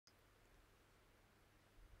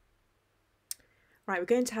Right, we're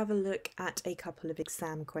going to have a look at a couple of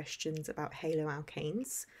exam questions about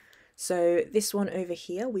haloalkanes. So this one over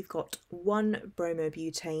here, we've got one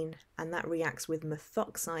bromobutane, and that reacts with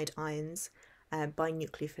methoxide ions by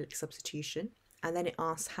nucleophilic substitution. And then it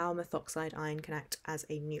asks how a methoxide ion can act as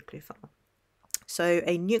a nucleophile. So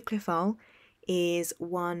a nucleophile is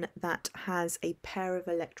one that has a pair of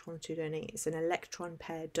electrons to donate. It's an electron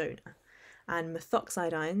pair donor. And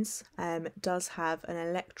methoxide ions does have an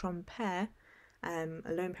electron pair, a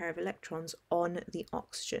lone pair of electrons on the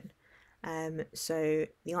oxygen. So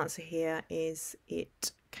the answer here is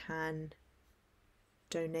it can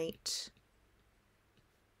donate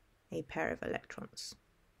a pair of electrons.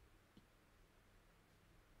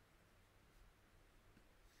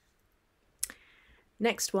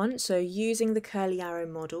 Next one, so using the curly arrow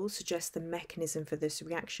model, suggest the mechanism for this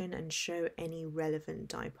reaction and show any relevant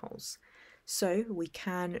dipoles. So we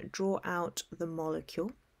can draw out the molecule.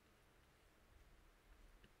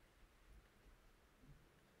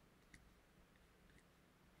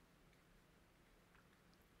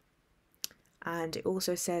 And it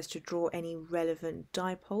also says to draw any relevant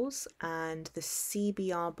dipoles, and the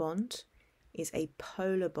CBr bond is a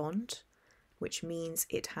polar bond, which means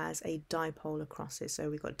it has a dipole across it.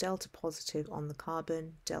 So we've got delta positive on the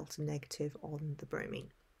carbon, delta negative on the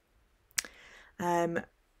bromine. The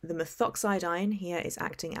methoxide ion here is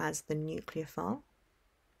acting as the nucleophile.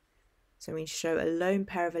 So we show a lone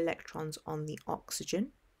pair of electrons on the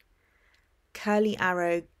oxygen. Curly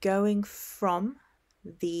arrow going from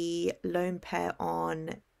the lone pair on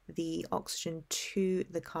the oxygen to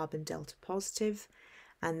the carbon delta positive,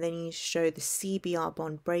 and then you show the CBr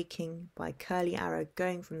bond breaking by curly arrow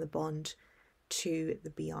going from the bond to the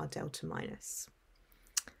Br delta minus.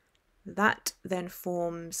 That then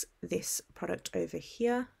forms this product over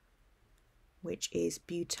here, which is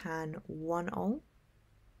butan 1-ol.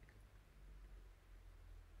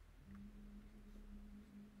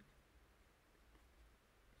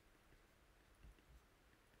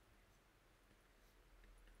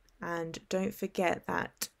 And don't forget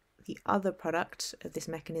that the other product of this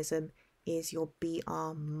mechanism is your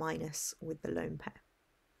Br minus with the lone pair.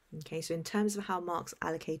 Okay, so in terms of how marks are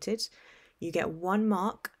allocated, you get 1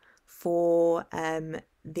 mark for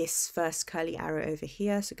this first curly arrow over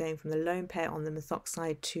here, so going from the lone pair on the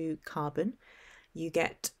methoxide to carbon. You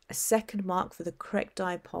get a 2nd mark for the correct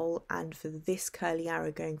dipole and for this curly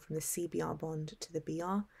arrow going from the CBr bond to the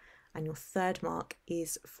Br, and your 3rd mark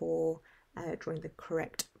is for drawing the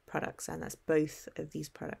correct products, and that's both of these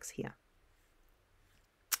products here.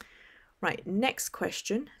 Right, next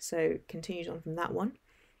question, so continued on from that one.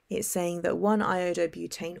 It's saying that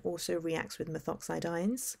 1-iodobutane also reacts with methoxide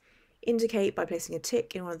ions. Indicate by placing a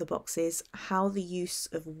tick in one of the boxes how the use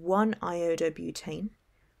of 1-iodobutane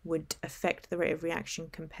would affect the rate of reaction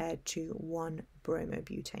compared to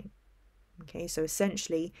 1-bromobutane. Okay, so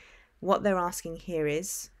essentially what they're asking here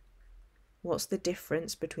is, what's the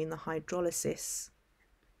difference between the hydrolysis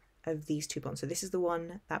of these two bonds? So this is the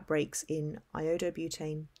one that breaks in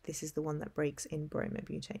iodobutane, this is the one that breaks in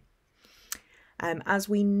bromobutane. As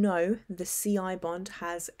we know, the Ci bond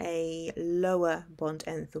has a lower bond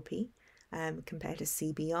enthalpy compared to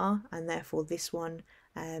CBr, and therefore this one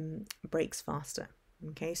breaks faster.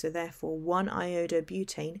 Okay, so therefore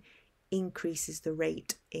 1-iodobutane increases the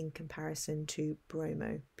rate in comparison to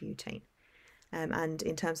bromobutane. And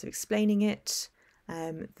in terms of explaining it,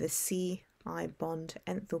 the Ci bond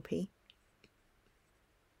enthalpy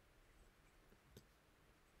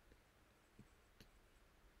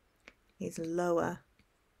is lower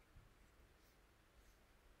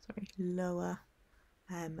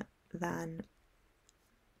than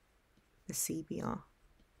the CBr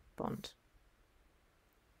bond.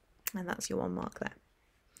 And that's your 1 mark there.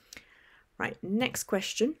 Right, next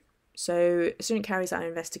question. So a student carries out an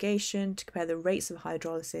investigation to compare the rates of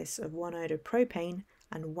hydrolysis of 1-iodopropane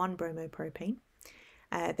and 1-bromopropane.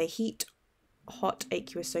 They heat hot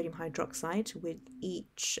aqueous sodium hydroxide with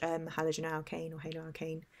each halogen alkane or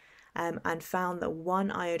haloalkane, and found that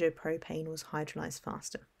 1-iodopropane was hydrolyzed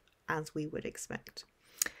faster, as we would expect.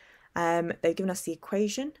 They've given us the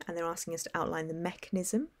equation, and they're asking us to outline the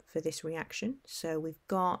mechanism for this reaction. So we've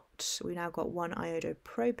now got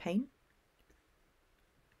 1-iodopropane.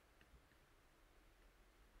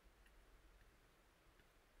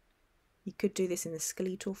 You could do this in the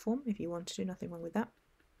skeletal form if you want to, nothing wrong with that.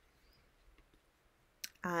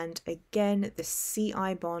 And again, the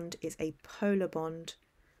Ci bond is a polar bond,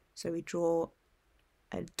 so we draw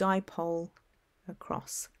a dipole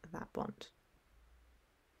across that bond.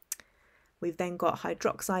 We've then got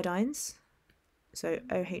hydroxide ions, so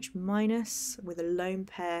OH minus with a lone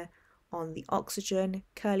pair on the oxygen,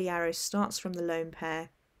 curly arrow starts from the lone pair,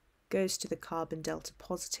 goes to the carbon delta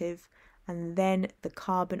positive, and then the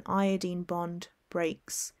carbon iodine bond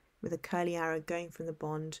breaks with a curly arrow going from the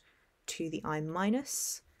bond to the I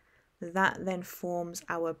minus. That then forms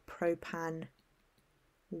our propan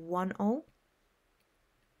 1-ol.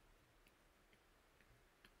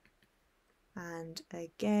 And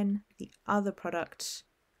again, the other product,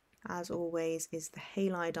 as always, is the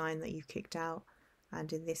halidyne that you've kicked out,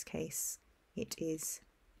 and in this case it is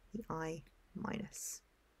the I minus.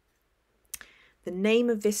 The name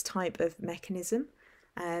of this type of mechanism,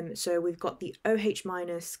 so we've got the OH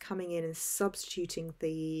minus coming in and substituting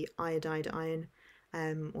the iodide ion,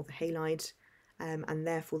 or the halide, and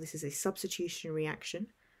therefore this is a substitution reaction,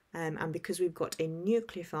 and because we've got a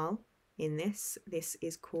nucleophile in this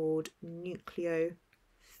is called nucleophilic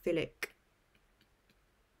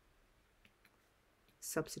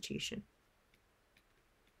substitution.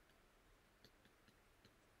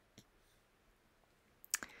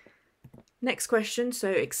 Next question, so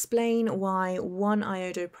explain why 1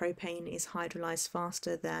 iodopropane is hydrolyzed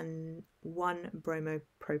faster than 1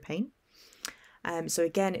 bromopropane. So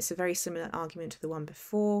again, it's a very similar argument to the one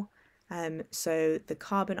before. So the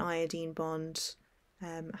carbon iodine bond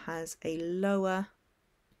has a lower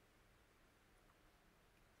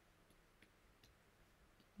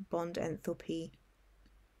bond enthalpy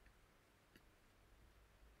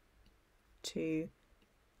to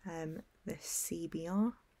the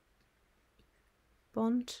CBr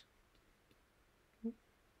bond,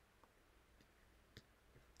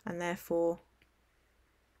 and therefore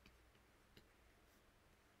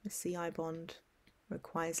the Ci bond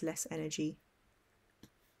requires less energy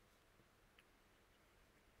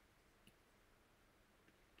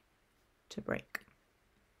to break.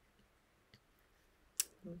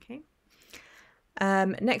 Okay.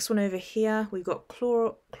 Next one over here, we've got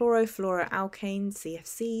chlorofluoroalkanes,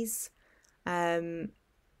 CFCs,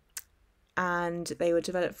 and they were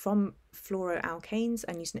developed from fluoroalkanes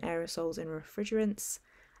and used in aerosols and refrigerants.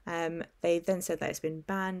 They then said that it's been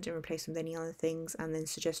banned and replaced with many other things, and then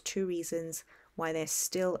suggest 2 reasons why there's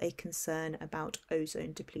still a concern about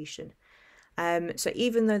ozone depletion. So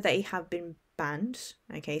even though they have been banned,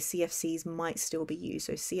 okay, CFCs might still be used.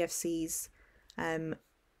 So CFCs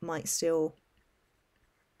might still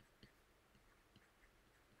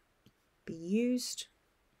be used,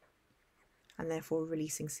 and therefore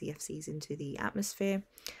releasing CFCs into the atmosphere.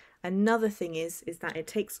 Another thing is that it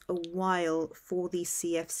takes a while for these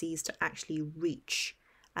CFCs to actually reach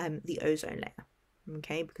the ozone layer,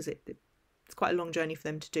 okay, because it's quite a long journey for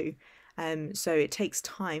them to do. So it takes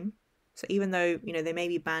time. So even though, you know, they may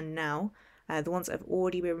be banned now, the ones that have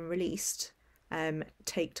already been released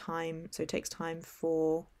take time. So it takes time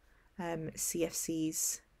for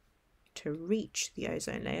CFCs to reach the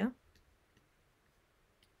ozone layer.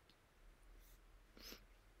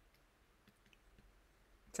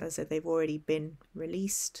 So as I said, they've already been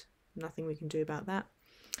released. Nothing we can do about that.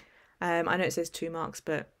 I know it says 2 marks,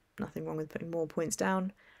 but nothing wrong with putting more points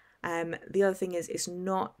down. The other thing is it's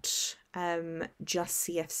not just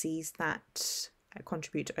CFCs that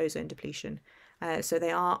contribute to ozone depletion. So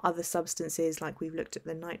there are other substances, like we've looked at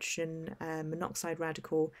the nitrogen monoxide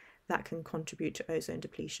radical, that can contribute to ozone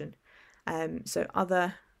depletion. So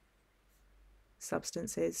other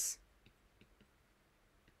substances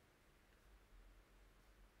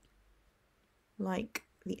like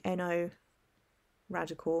the NO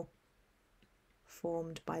radical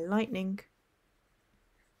formed by lightning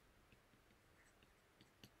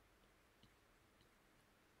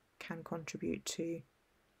can contribute to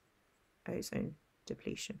ozone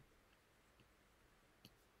depletion.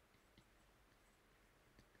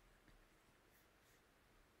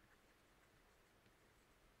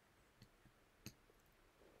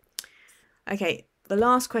 Okay, the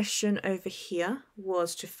last question over here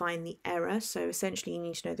was to find the error. So essentially you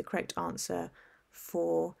need to know the correct answer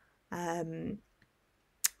for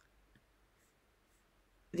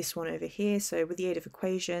this one over here. So with the aid of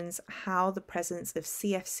equations, how the presence of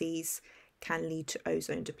CFCs can lead to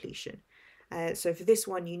ozone depletion. So for this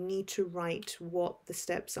one, you need to write what the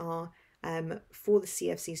steps are for the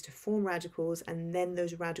CFCs to form radicals, and then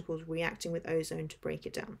those radicals reacting with ozone to break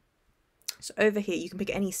it down. So over here, you can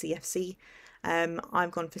pick any CFC.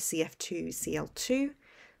 I've gone for CF2Cl2.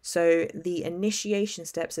 So the initiation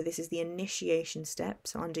step, so this is the initiation step.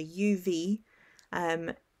 So under UV,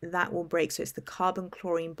 that will break. So it's the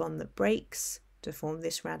carbon-chlorine bond that breaks to form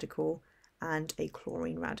this radical and a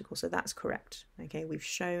chlorine radical. So that's correct. Okay, we've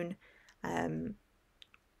shown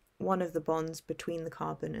one of the bonds between the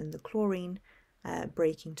carbon and the chlorine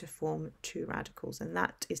breaking to form 2 radicals, and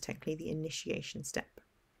that is technically the initiation step.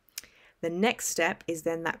 The next step is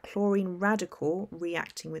then that chlorine radical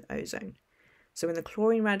reacting with ozone. So when the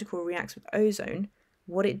chlorine radical reacts with ozone,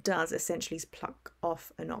 what it does essentially is pluck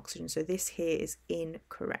off an oxygen. So this here is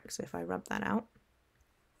incorrect. So if I rub that out,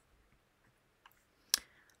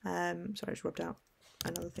 sorry, I just rubbed out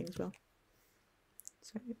another thing as well.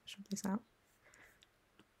 So let's rub this out.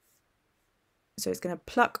 So it's going to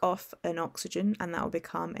pluck off an oxygen, and that will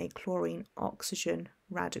become a chlorine oxygen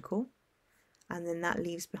radical, and then that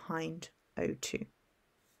leaves behind O2.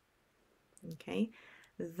 Okay,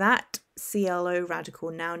 that ClO radical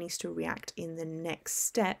now needs to react in the next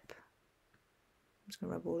step. I'm just going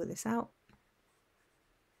to rub all of this out.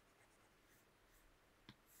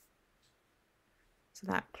 So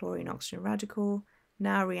that chlorine oxygen radical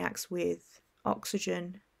now reacts with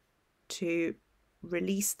oxygen to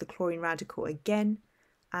release the chlorine radical again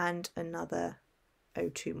and another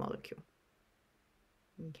O2 molecule.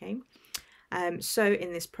 Okay, so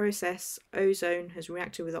in this process, ozone has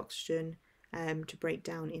reacted with oxygen to break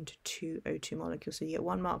down into 2 O2 molecules. So you get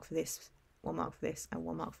 1 mark for this, 1 mark for this, and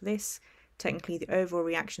 1 mark for this. Technically, the overall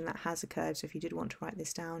reaction that has occurred, so if you did want to write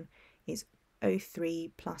this down, is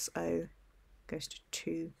O3 plus O goes to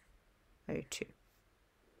 2 O2.